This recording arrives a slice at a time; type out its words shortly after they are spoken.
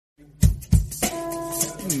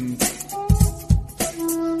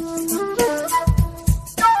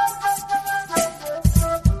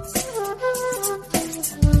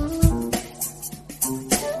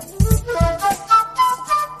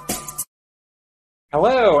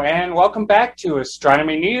Hello, and welcome back to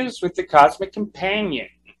Astronomy News with the Cosmic Companion.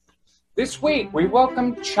 This week, we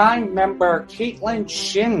welcome Chime member Caitlin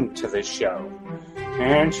Shin to the show,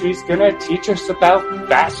 and she's going to teach us about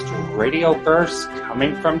fast radio bursts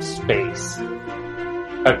coming from space.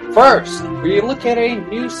 But first, we look at a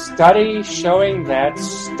new study showing that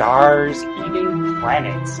stars eating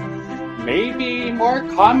planets may be more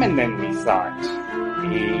common than we thought.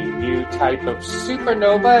 A new type of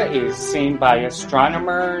supernova is seen by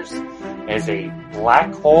astronomers as a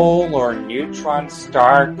black hole or neutron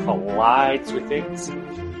star collides with its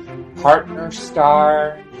partner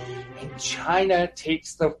star, and China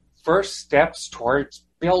takes the first steps towards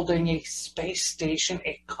building a space station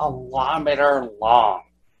a kilometer long.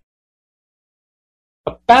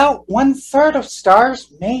 About 1/3 of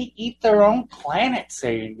stars may eat their own planets,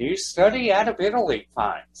 a new study out of Italy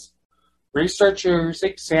finds. Researchers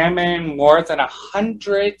examined more than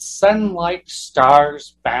 100 sun-like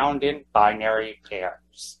stars bound in binary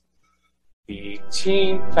pairs. The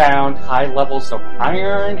team found high levels of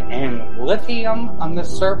iron and lithium on the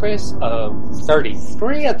surface of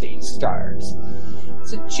 33 of these stars,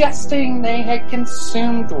 suggesting they had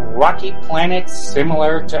consumed rocky planets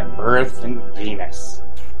similar to Earth and Venus.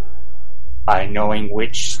 By knowing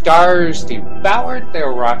which stars devoured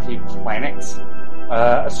their rocky planets,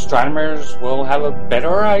 astronomers will have a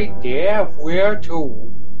better idea of where to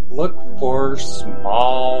look for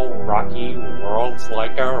small, rocky worlds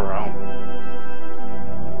like our own.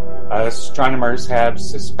 Astronomers have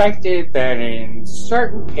suspected that in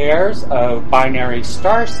certain pairs of binary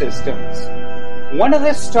star systems, one of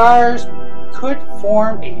the stars could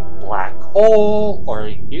form a black hole or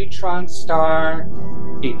a neutron star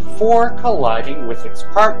before colliding with its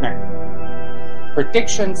partner.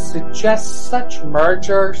 Predictions suggest such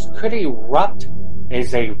mergers could erupt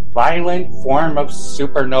as a violent form of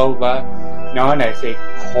supernova known as a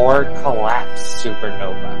core collapse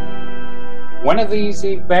supernova. One of these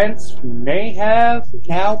events may have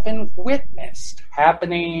now been witnessed,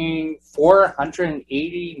 happening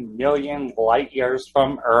 480 million light years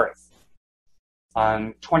from Earth.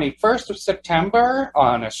 On 21st of September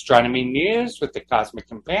on Astronomy News with the Cosmic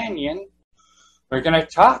Companion, we're going to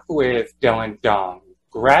talk with Dylan Dong,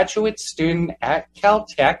 graduate student at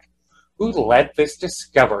Caltech, who led this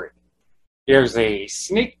discovery. Here's a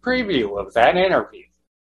sneak preview of that interview.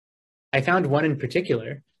 I found one in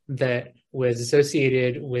particular that was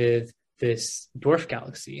associated with this dwarf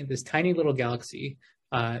galaxy, this tiny little galaxy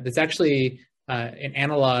that's actually an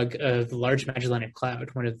analog of the Large Magellanic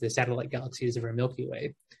Cloud, one of the satellite galaxies of our Milky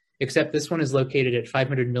Way, except this one is located at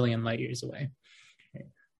 500 million light years away.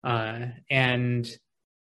 And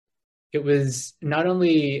it was not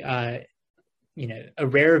only a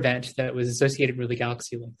rare event that was associated with a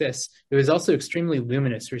galaxy like this, it was also extremely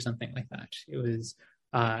luminous or something like that. It was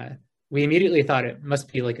we immediately thought it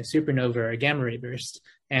must be like a supernova or a gamma ray burst,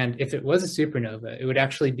 and if it was a supernova, it would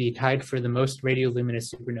actually be tied for the most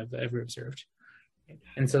radioluminous supernova ever observed.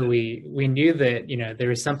 And so we knew that there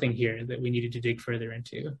was something here that we needed to dig further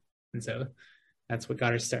into, and so that's what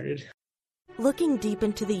got us started. Looking deep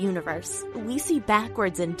into the universe, we see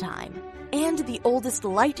backwards in time, and the oldest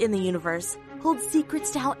light in the universe holds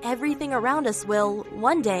secrets to how everything around us will,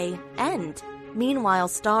 one day, end. Meanwhile,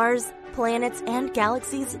 stars, planets, and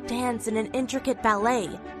galaxies dance in an intricate ballet,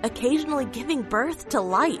 occasionally giving birth to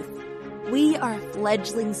life. We are a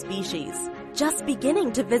fledgling species, just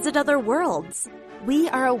beginning to visit other worlds. We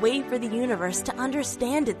are a way for the universe to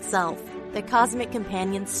understand itself. The Cosmic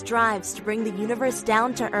Companion strives to bring the universe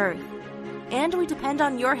down to Earth, and we depend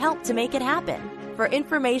on your help to make it happen. For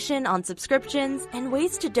information on subscriptions and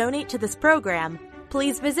ways to donate to this program,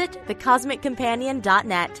 please visit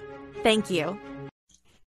thecosmiccompanion.net. Thank you.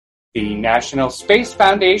 The National Space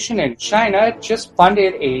Foundation in China just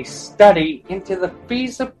funded a study into the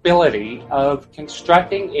feasibility of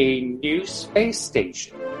constructing a new space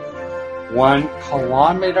station, 1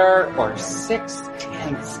 kilometer or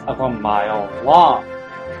 6/10 of a mile long.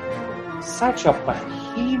 Such a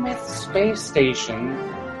behemoth space station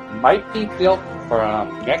might be built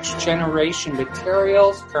from next-generation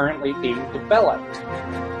materials currently being developed.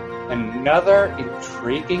 Another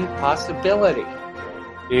intriguing possibility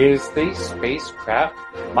is the spacecraft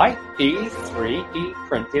might be 3D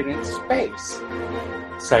printed in space.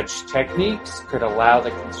 Such techniques could allow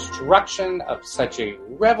the construction of such a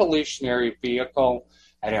revolutionary vehicle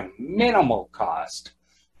at a minimal cost,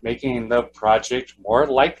 making the project more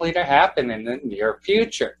likely to happen in the near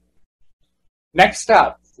future. Next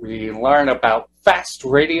up, we learn about fast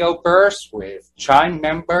radio bursts with Chime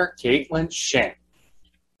member Caitlin Shin.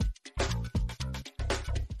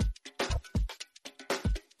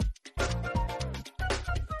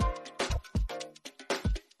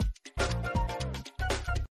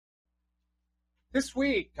 This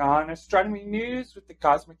week on Astronomy News with the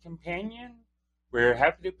Cosmic Companion, we're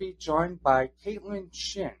happy to be joined by Caitlin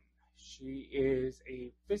Shin. She is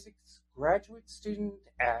a physics graduate student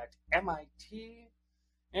at MIT,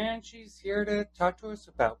 and she's here to talk to us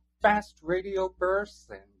about fast radio bursts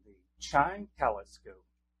and the CHIME telescope.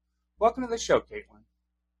 Welcome to the show, Caitlin.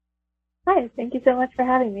 Hi, thank you so much for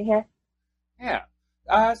having me here. Yeah.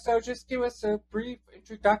 So just give us a brief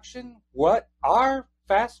introduction. What are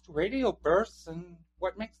fast radio bursts and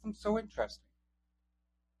what makes them so interesting?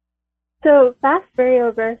 So fast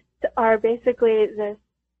radio bursts are basically this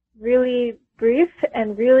really brief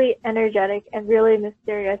and really energetic and really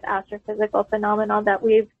mysterious astrophysical phenomenon that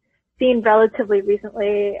we've seen relatively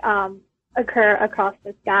recently occur across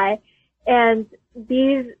the sky. And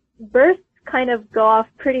these bursts kind of go off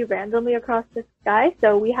pretty randomly across the sky,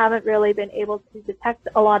 so we haven't really been able to detect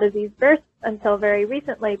a lot of these bursts until very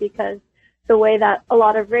recently, because the way that a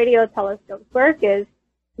lot of radio telescopes work is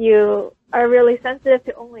you are really sensitive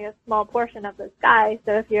to only a small portion of the sky.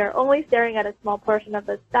 So if you're only staring at a small portion of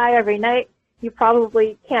the sky every night, you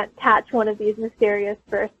probably can't catch one of these mysterious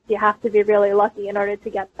bursts. You have to be really lucky in order to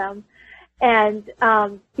get them. And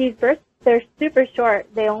these bursts, they're super short.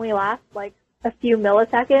 They only last like a few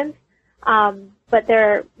milliseconds. But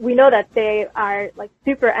we know that they are like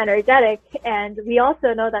super energetic, and we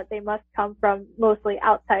also know that they must come from mostly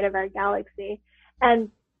outside of our galaxy.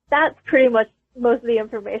 And that's pretty much most of the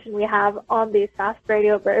information we have on these fast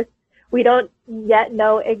radio bursts. We don't yet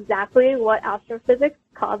know exactly what astrophysics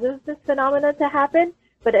causes this phenomena to happen,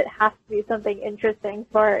 but it has to be something interesting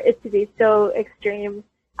for it to be so extreme,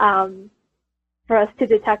 for us to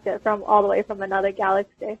detect it from all the way from another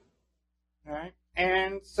galaxy. All right.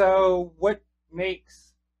 And so what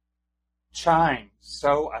makes CHIME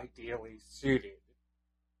so ideally suited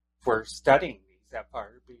for studying these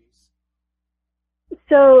FRBs?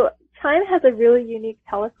 So CHIME has a really unique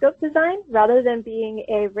telescope design. Rather than being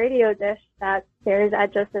a radio dish that stares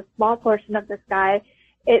at just a small portion of the sky,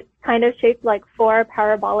 it's kind of shaped like 4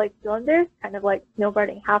 parabolic cylinders, kind of like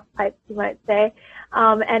snowboarding half pipes, you might say.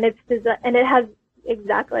 And it has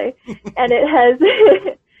exactly, and it has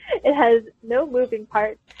it has no moving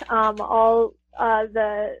parts. All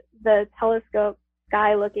the telescope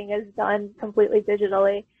sky looking is done completely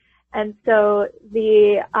digitally, and so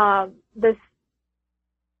this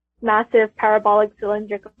massive parabolic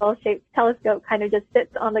cylindrical shaped telescope kind of just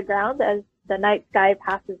sits on the ground as the night sky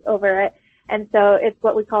passes over it. And so it's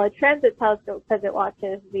what we call a transit telescope because it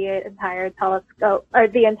watches the entire telescope or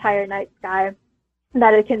the entire night sky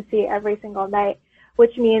that it can see every single night,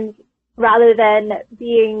 which means rather than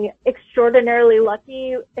being extraordinarily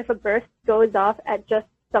lucky if a burst goes off at just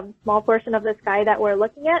some small portion of the sky that we're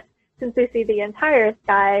looking at, since we see the entire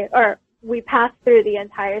sky, or we pass through the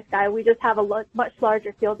entire sky, we just have a much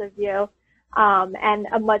larger field of view, and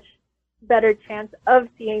a much better chance of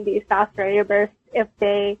seeing these fast radio bursts if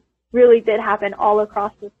they really did happen all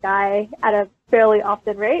across the sky at a fairly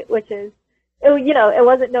often rate, which is, it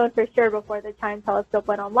wasn't known for sure before the CHIME telescope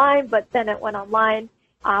went online, but then it went online.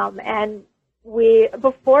 And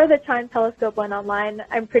before the CHIME telescope went online,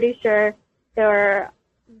 I'm pretty sure there were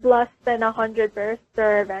less than 100 bursts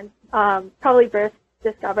or events, probably bursts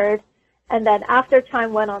discovered. And then after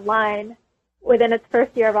CHIME went online, within its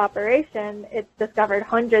first year of operation, it's discovered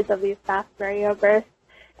hundreds of these fast radio bursts.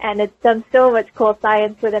 And it's done so much cool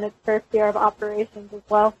science within its first year of operations as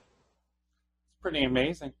well. It's pretty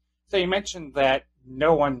amazing. So you mentioned that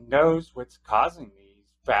no one knows what's causing these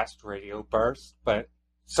fast radio bursts, but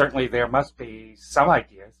certainly there must be some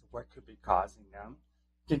ideas of what could be causing them.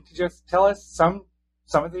 Could you just tell us some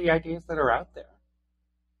of the ideas that are out there?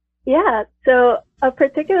 Yeah, so a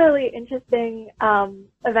particularly interesting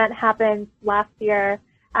event happened last year,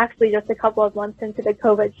 actually just a couple of months into the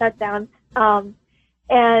COVID shutdown.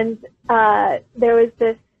 And there was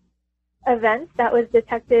this event that was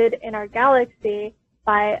detected in our galaxy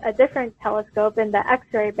by a different telescope in the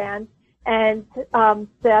X-ray band. And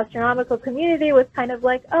the astronomical community was kind of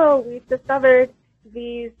like, oh, we've discovered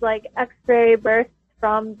these like X-ray bursts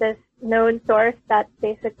from this known source that's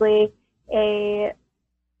basically a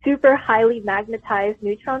super highly magnetized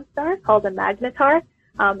neutron star called a magnetar.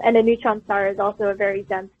 And a neutron star is also a very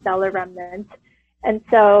dense stellar remnant. And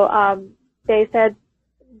so they said,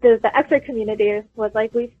 the X-ray community was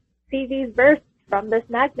like, we see these bursts from this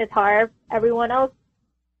magnetar. Everyone else,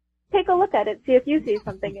 take a look at it, see if you see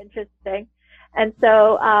something interesting. And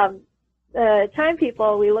so the CHIME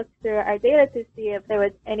people, we looked through our data to see if there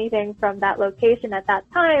was anything from that location at that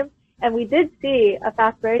time, and we did see a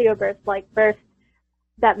fast radio burst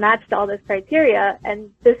that matched all this criteria.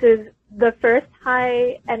 And this is the first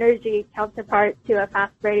high energy counterpart to a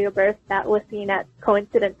fast radio burst that was seen at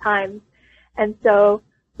coincident times. And so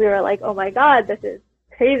we were like, oh my God, this is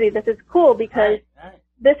crazy. This is cool because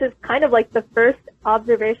this is kind of like the first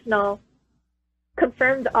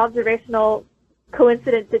confirmed observational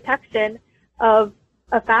coincident detection of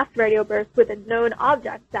a fast radio burst with a known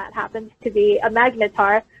object that happens to be a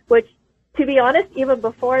magnetar, which, to be honest, even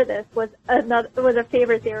before this was a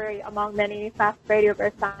favorite theory among many fast radio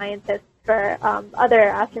burst scientists for other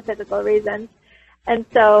astrophysical reasons. And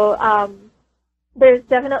so there's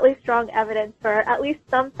definitely strong evidence for at least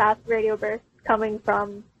some fast radio bursts coming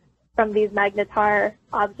from these magnetar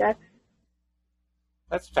objects.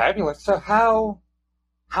 That's fabulous. So how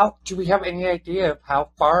do we have any idea of how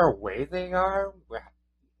far away they are?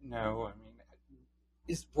 No, I mean,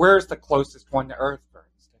 where's the closest one to Earth, for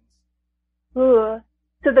instance? Ooh.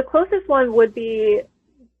 So the closest one to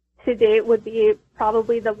date would be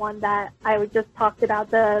probably the one that I just talked about,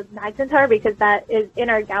 the magnetar, because that is in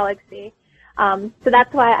our galaxy. So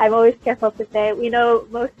that's why I'm always careful to say we know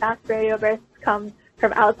most fast radio bursts come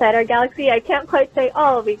from outside our galaxy. I can't quite say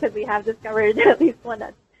all because we have discovered at least one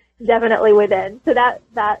that's definitely within. So that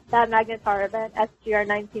magnetar event, SGR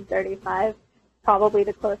 1935, probably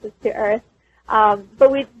the closest to Earth.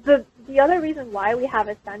 But the other reason why we have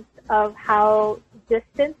a sense of how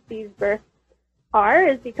distant these bursts are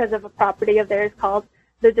is because of a property of theirs called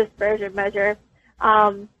the dispersion measure,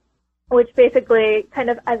 which basically kind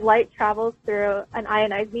of as light travels through an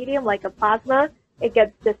ionized medium like a plasma, it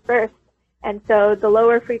gets dispersed. And so the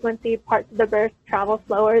lower frequency parts of the burst travel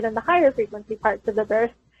slower than the higher frequency parts of the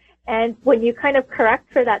burst. And when you kind of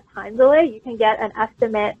correct for that time delay, you can get an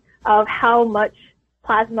estimate of how much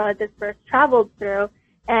plasma this burst traveled through.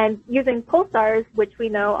 And using pulsars, which we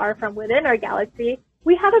know are from within our galaxy,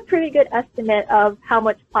 we have a pretty good estimate of how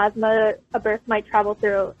much plasma a burst might travel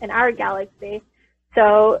through in our galaxy.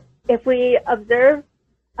 So if we observe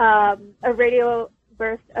a radio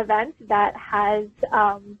burst event that has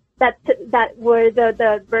that where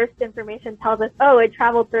the burst information tells us, oh, it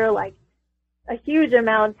traveled through like a huge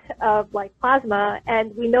amount of like plasma,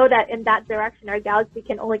 and we know that in that direction our galaxy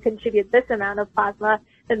can only contribute this amount of plasma,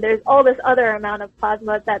 then there's all this other amount of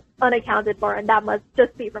plasma that's unaccounted for, and that must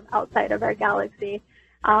just be from outside of our galaxy.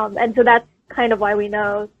 And so that's kind of why we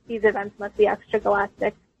know these events must be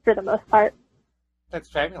extragalactic for the most part. That's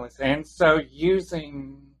fabulous. And so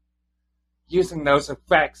using those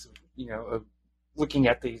effects, of looking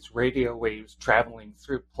at these radio waves traveling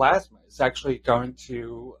through plasma is actually going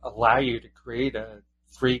to allow you to create a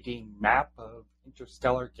 3D map of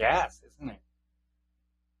interstellar gas, isn't it?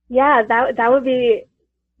 Yeah, that would be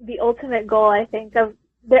the ultimate goal, I think. So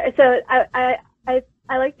I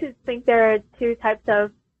like to think there are two types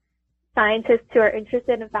of scientists who are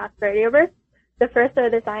interested in fast radio bursts. The first are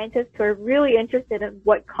the scientists who are really interested in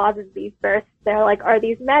what causes these bursts. They're like, are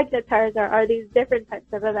these magnetars or are these different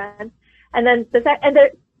types of events? And then the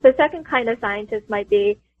second kind of scientist might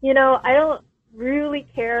be, I don't really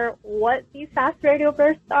care what these fast radio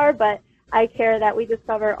bursts are, but I care that we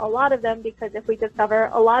discover a lot of them, because if we discover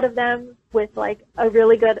a lot of them with like a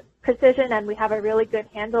really good precision and we have a really good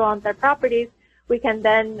handle on their properties, we can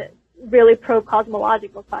then really probe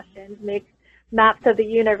cosmological questions, make maps of the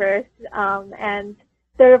universe, and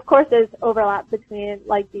there of course is overlap between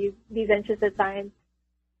like these interested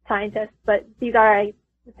scientists, but these are, I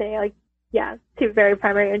would say, two very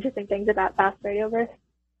primary interesting things about fast radio bursts.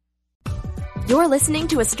 You're listening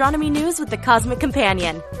to Astronomy News with the Cosmic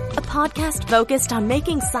Companion, a podcast focused on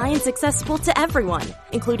making science accessible to everyone,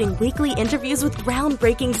 including weekly interviews with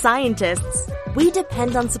groundbreaking scientists. We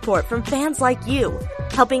depend on support from fans like you,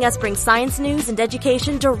 helping us bring science news and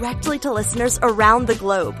education directly to listeners around the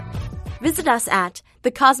globe. Visit us at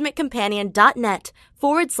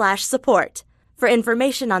thecosmiccompanion.net/support for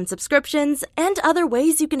information on subscriptions and other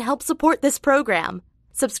ways you can help support this program.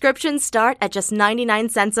 Subscriptions start at just 99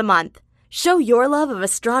 cents a month. Show your love of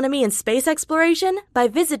astronomy and space exploration by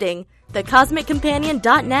visiting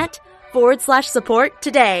thecosmiccompanion.net/support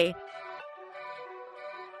today.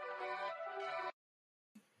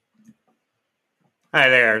 Hi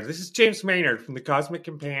there, this is James Maynard from the Cosmic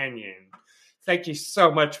Companion. Thank you so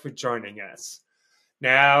much for joining us.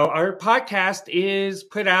 Now, our podcast is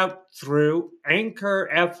put out through Anchor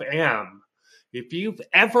FM. If you've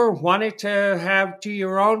ever wanted to do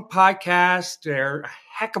your own podcast, they're a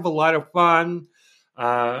heck of a lot of fun.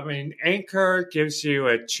 Anchor gives you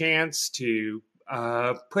a chance to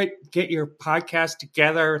get your podcast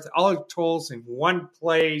together with all the tools in one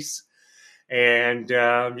place. And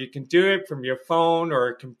you can do it from your phone or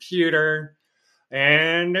a computer.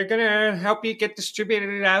 And they're going to help you get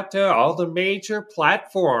distributed out to all the major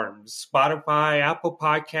platforms, Spotify, Apple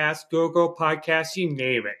Podcasts, Google Podcasts, you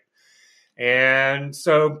name it. And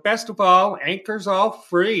so, best of all, Anchor's all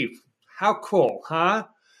free. How cool, huh?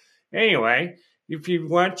 Anyway, if you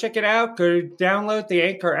want to check it out, go download the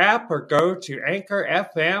Anchor app or go to Anchor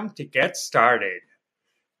FM to get started.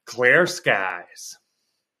 Clear skies.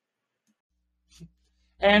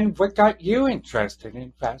 And what got you interested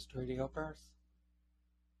in fast radio bursts?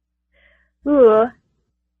 Ooh,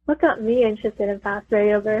 what got me interested in fast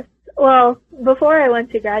radio bursts? Well, before I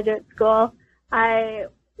went to graduate school, I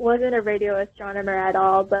wasn't a radio astronomer at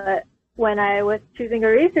all, but when I was choosing a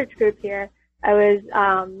research group here, I was,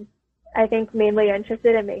 I think, mainly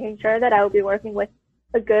interested in making sure that I would be working with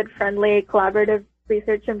a good, friendly, collaborative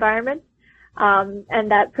research environment.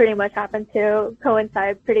 And that pretty much happened to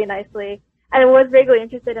coincide pretty nicely. And I was vaguely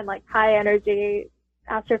interested in like high energy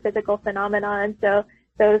astrophysical phenomena, and so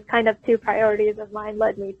those kind of two priorities of mine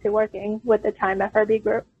led me to working with the CHIME FRB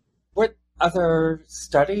group. What other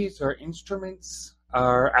studies or instruments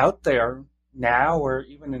are out there now or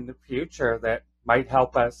even in the future that might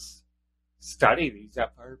help us study these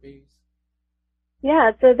FRBs?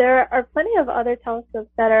 Yeah, so there are plenty of other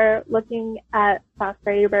telescopes that are looking at fast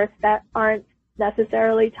radio bursts that aren't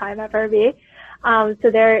necessarily CHIME FRB.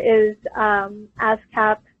 So there is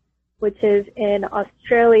ASCAP, which is in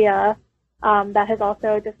Australia, that has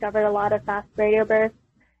also discovered a lot of fast radio bursts.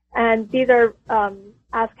 And these are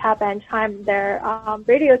ASCAP and CHIME, they're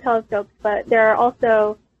radio telescopes, but there are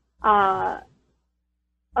also other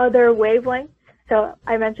wavelengths. So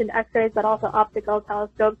I mentioned X-rays, but also optical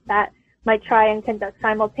telescopes that might try and conduct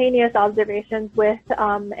simultaneous observations with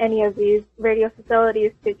any of these radio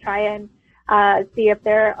facilities to try and see if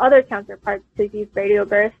there are other counterparts to these radio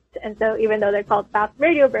bursts. And so even though they're called fast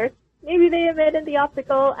radio bursts, maybe they emit in the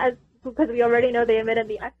optical because we already know they emit in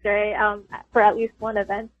the X-ray for at least one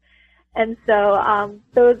event. And so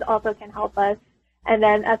those also can help us. And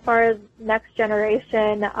then as far as next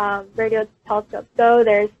generation radio telescopes go,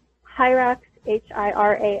 there's HIRAX,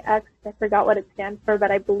 HIRAX. I forgot what it stands for,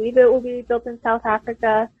 but I believe it will be built in South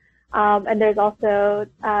Africa. And there's also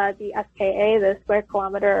the SKA, the Square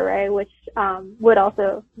Kilometer Array, which would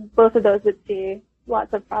also, both of those would see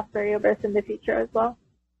lots of fast radio bursts in the future as well.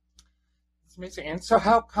 It's amazing. And so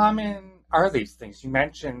how common are these things? You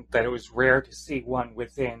mentioned that it was rare to see one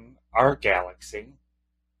within our galaxy,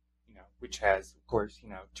 which has, of course,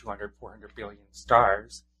 200, 400 billion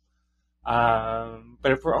stars.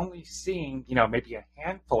 But if we're only seeing, maybe a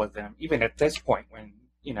handful of them, even at this point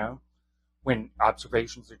when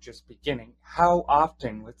observations are just beginning, how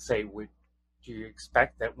often, let's say, do you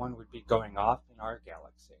expect that one would be going off in our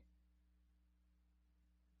galaxy?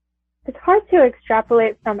 It's hard to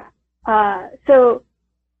extrapolate from, so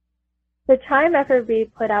the CHIME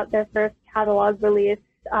FRB put out their first catalog release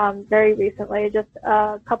very recently, just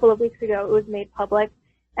a couple of weeks ago. It was made public,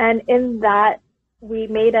 and in that we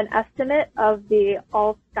made an estimate of the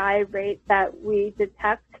all-sky rate that we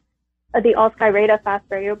detect, the all-sky rate of fast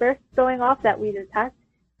radio bursts going off that we detect,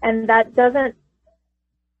 and that doesn't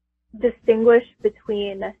distinguish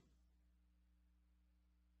between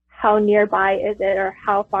how nearby is it or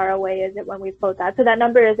how far away is it when we quote that. So that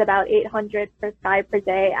number is about 800 per sky per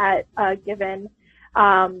day at a given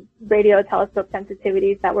radio telescope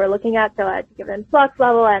sensitivities that we're looking at, so at a given flux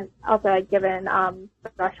level and also at given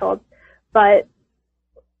thresholds. But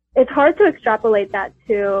it's hard to extrapolate that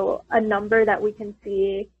to a number that we can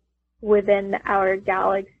see within our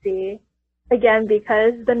galaxy. Again,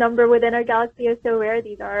 because the number within our galaxy is so rare,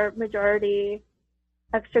 these are majority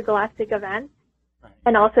extragalactic events. Right.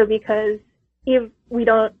 And also because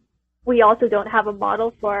we also don't have a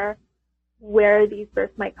model for where these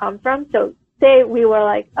bursts might come from. So say we were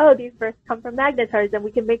like, oh, these bursts come from magnetars, and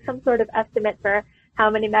we can make some sort of estimate for how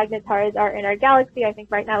many magnetars are in our galaxy. I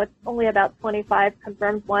think right now it's only about 25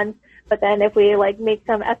 confirmed ones. But then if we make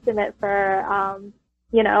some estimate for,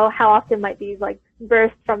 how often might these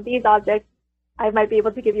bursts from these objects, I might be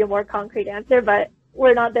able to give you a more concrete answer, but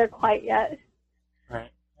we're not there quite yet.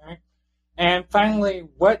 Right. And finally,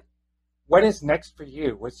 what is next for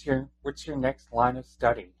you? What's your next line of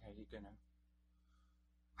study?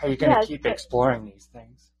 How are you gonna keep exploring these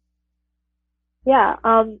things? Yeah.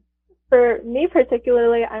 For me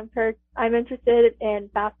particularly, I'm interested in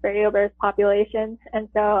fast radio burst populations, and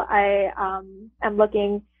so I am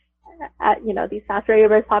looking at these fast radio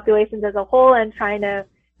burst populations as a whole and trying to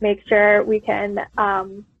make sure we can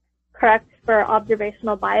correct for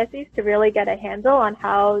observational biases to really get a handle on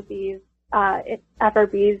how these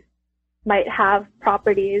FRBs might have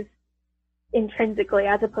properties intrinsically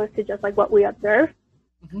as opposed to just what we observe.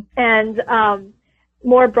 Mm-hmm. And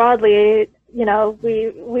more broadly,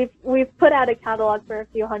 we've put out a catalog for a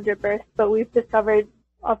few hundred bursts, but we've discovered,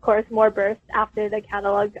 of course, more bursts after the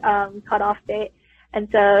catalog cutoff date. And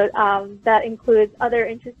so that includes other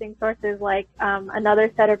interesting sources like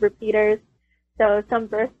another set of repeaters. So some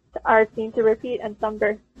bursts are seen to repeat and some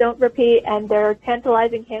bursts don't repeat, and there are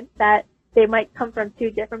tantalizing hints that they might come from two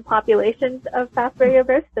different populations of fast radio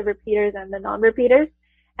bursts, the repeaters and the non-repeaters.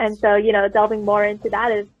 And so, delving more into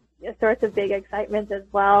that is a source of big excitement as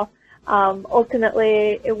well.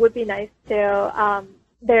 Ultimately, it would be nice to,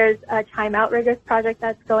 there's a Chime Outriggers project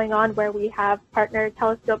that's going on where we have partner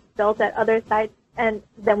telescopes built at other sites, and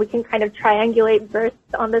then we can kind of triangulate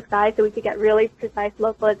bursts on the sky so we could get really precise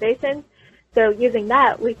localization. So using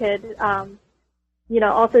that, we could,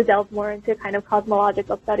 also delve more into kind of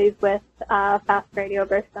cosmological studies with fast radio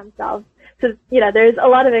bursts themselves. So, there's a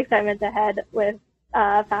lot of excitement ahead with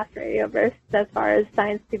fast radio bursts as far as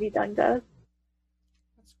science to be done goes.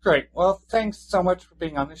 That's great. Well, thanks so much for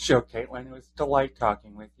being on the show, Caitlin. It was a delight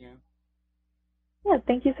talking with you. Yeah,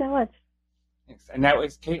 thank you so much. Thanks. And that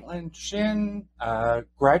was Caitlin Shin, a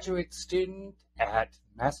graduate student at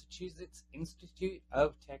Massachusetts Institute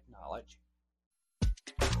of Technology.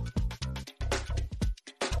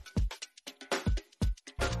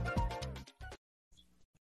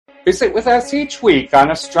 Visit with us each week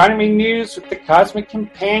on Astronomy News with the Cosmic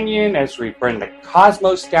Companion as we bring the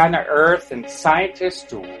cosmos down to Earth and scientists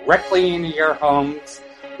directly into your homes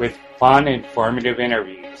with fun, informative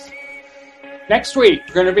interviews. Next week,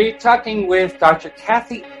 we're going to be talking with Dr.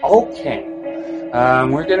 Kathy Olkin.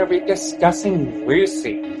 We're going to be discussing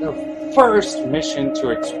Lucy, the first mission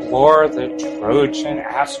to explore the Trojan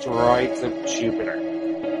asteroids of Jupiter.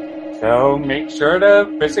 So make sure to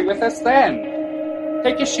visit with us then.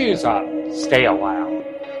 Take your shoes off. Stay a while.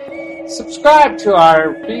 Subscribe to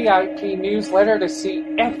our VIP newsletter to see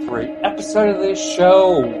every episode of this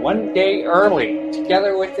show one day early,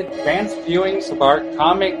 together with advanced viewings of our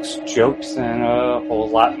comics, jokes, and a whole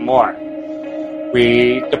lot more.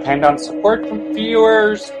 We depend on support from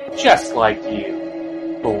viewers just like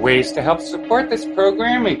you. For ways to help support this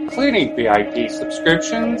program, including VIP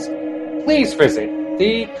subscriptions, please visit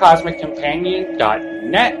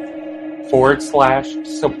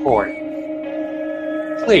thecosmiccompanion.net/support.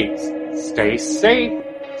 Please stay safe,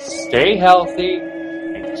 stay healthy,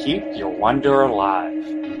 and keep your wonder alive.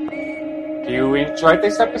 If you enjoyed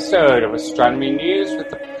this episode of Astronomy News with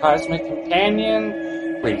the Cosmic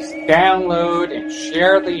Companion, please download and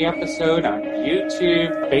share the episode on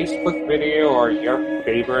YouTube, Facebook video, or your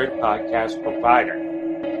favorite podcast provider.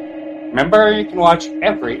 Remember, you can watch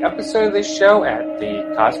every episode of this show at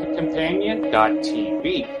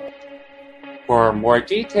thecosmiccompanion.tv. For more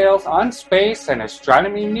details on space and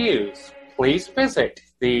astronomy news, please visit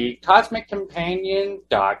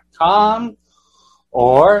thecosmiccompanion.com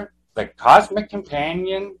or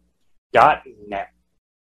thecosmiccompanion.net.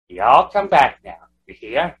 Y'all come back now. You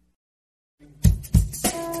hear?